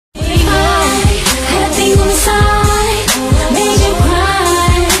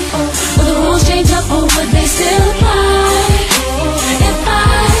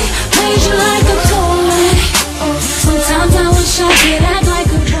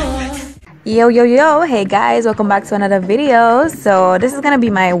Yo, hey guys, welcome back to another video. So this is gonna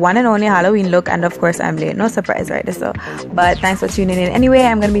be my one and only Halloween look, and of course I'm late, no surprise, right? So but thanks for tuning in anyway.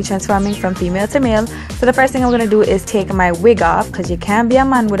 I'm gonna be transforming from female to male. So the first thing I'm gonna do is take my wig off, because you can't be a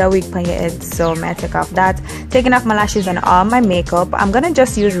man with a wig on your head. So may I take off that, taking off my lashes and all my makeup. I'm gonna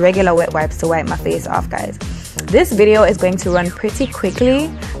just use regular wet wipes to wipe my face off, guys. This video is going to run pretty quickly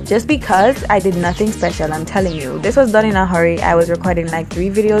just because I did nothing special. I'm telling you, this was done in a hurry. I was recording like 3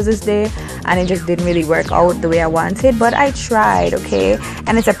 videos this day and it just didn't really work out the way I wanted, but I tried, okay?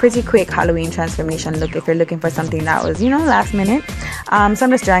 And it's a pretty quick Halloween transformation look if you're looking for something that was, last minute. So I'm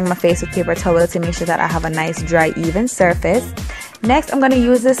just drying my face with paper towel to make sure that I have a nice dry even surface. Next, I'm going to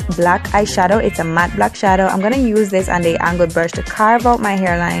use this black eyeshadow. It's a matte black shadow. I'm going to use this and the angled brush to carve out my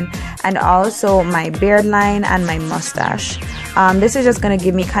hairline and also my beard line and my mustache. This is just going to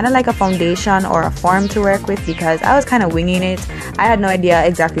give me kind of like a foundation or a form to work with, because I was kind of winging it. I had no idea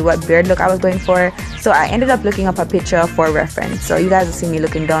exactly what beard look I was going for, so I ended up looking up a picture for reference. So you guys will see me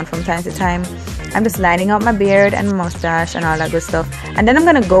looking down from time to time. I'm just lining up my beard and mustache and all that good stuff, and then I'm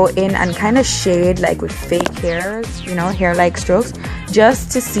gonna go in and kind of shade like with fake hairs, hair like strokes,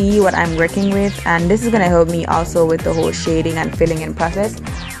 just to see what I'm working with. And this is gonna help me also with the whole shading and filling in process.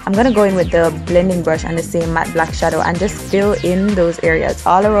 I'm gonna go in with the blending brush and the same matte black shadow and just fill in those areas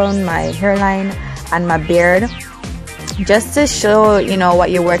all around my hairline and my beard, just to show what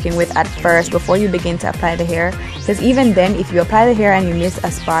you're working with at first before you begin to apply the hair. Because even then, if you apply the hair and you miss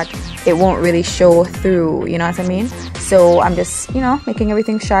a spot, it won't really show through, you know what I mean? So I'm just making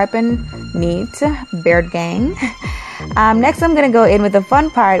everything sharp and neat, beard gang. Next, I'm gonna go in with the fun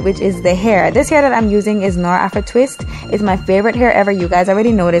part, which is the hair. This hair that I'm using is Nora Afro Twist. It's my favorite hair ever. You guys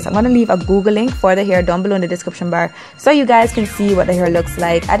already know this. I'm gonna leave a Google link for the hair down below in the description bar so you guys can see what the hair looks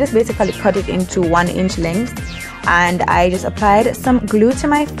like. I just basically cut it into 1-inch lengths, and I just applied some glue to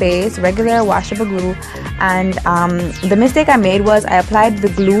my face, regular washable glue. And the mistake I made was I applied the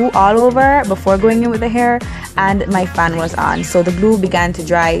glue all over before going in with the hair, and my fan was on, so the glue began to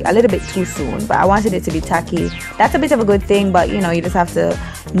dry a little bit too soon, but I wanted it to be tacky. That's a bit of a good thing, but you just have to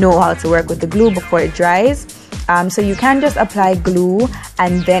know how to work with the glue before it dries. So you can just apply glue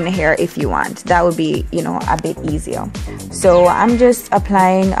and then hair if you want. That would be a bit easier. So I'm just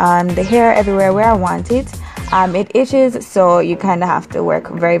applying the hair everywhere where I want it. It itches, so you kind of have to work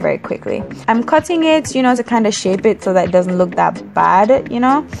very, very quickly. I'm cutting it, to kind of shape it so that it doesn't look that bad,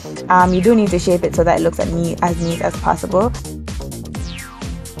 You do need to shape it so that it looks as neat as possible.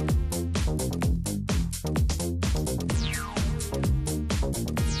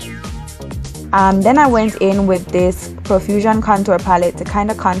 Then I went in with this Profusion contour palette to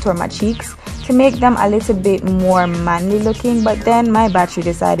kind of contour my cheeks, to make them a little bit more manly looking. But then my battery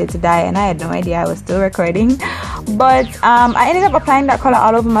decided to die and I had no idea I was still recording. But I ended up applying that color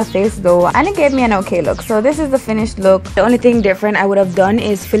all over my face though, and it gave me an okay look. So this is the finished look. The only thing different I would have done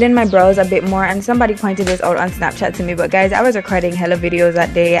is fill in my brows a bit more, and somebody pointed this out on Snapchat to me. But guys, I was recording hella videos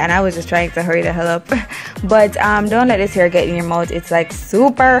that day and I was just trying to hurry the hell up. But don't let this hair get in your mouth. It's like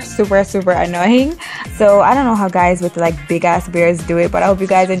super annoying. So I don't know how guys with like big ass beards do it, but I hope you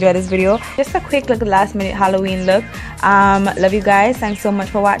guys enjoy this video. Just a quick look, last minute Halloween look. Love you guys. Thanks so much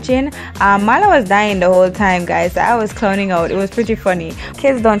for watching. Mala was dying the whole time, guys. I was clowning out. It was pretty funny.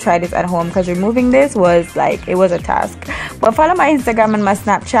 Kids, don't try this at home, because removing this was like, it was a task. But follow my Instagram and my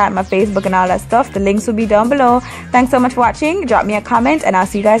Snapchat, my Facebook and all that stuff. The links will be down below. Thanks so much for watching. Drop me a comment and I'll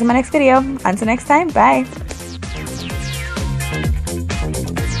see you guys in my next video. Until next time, bye.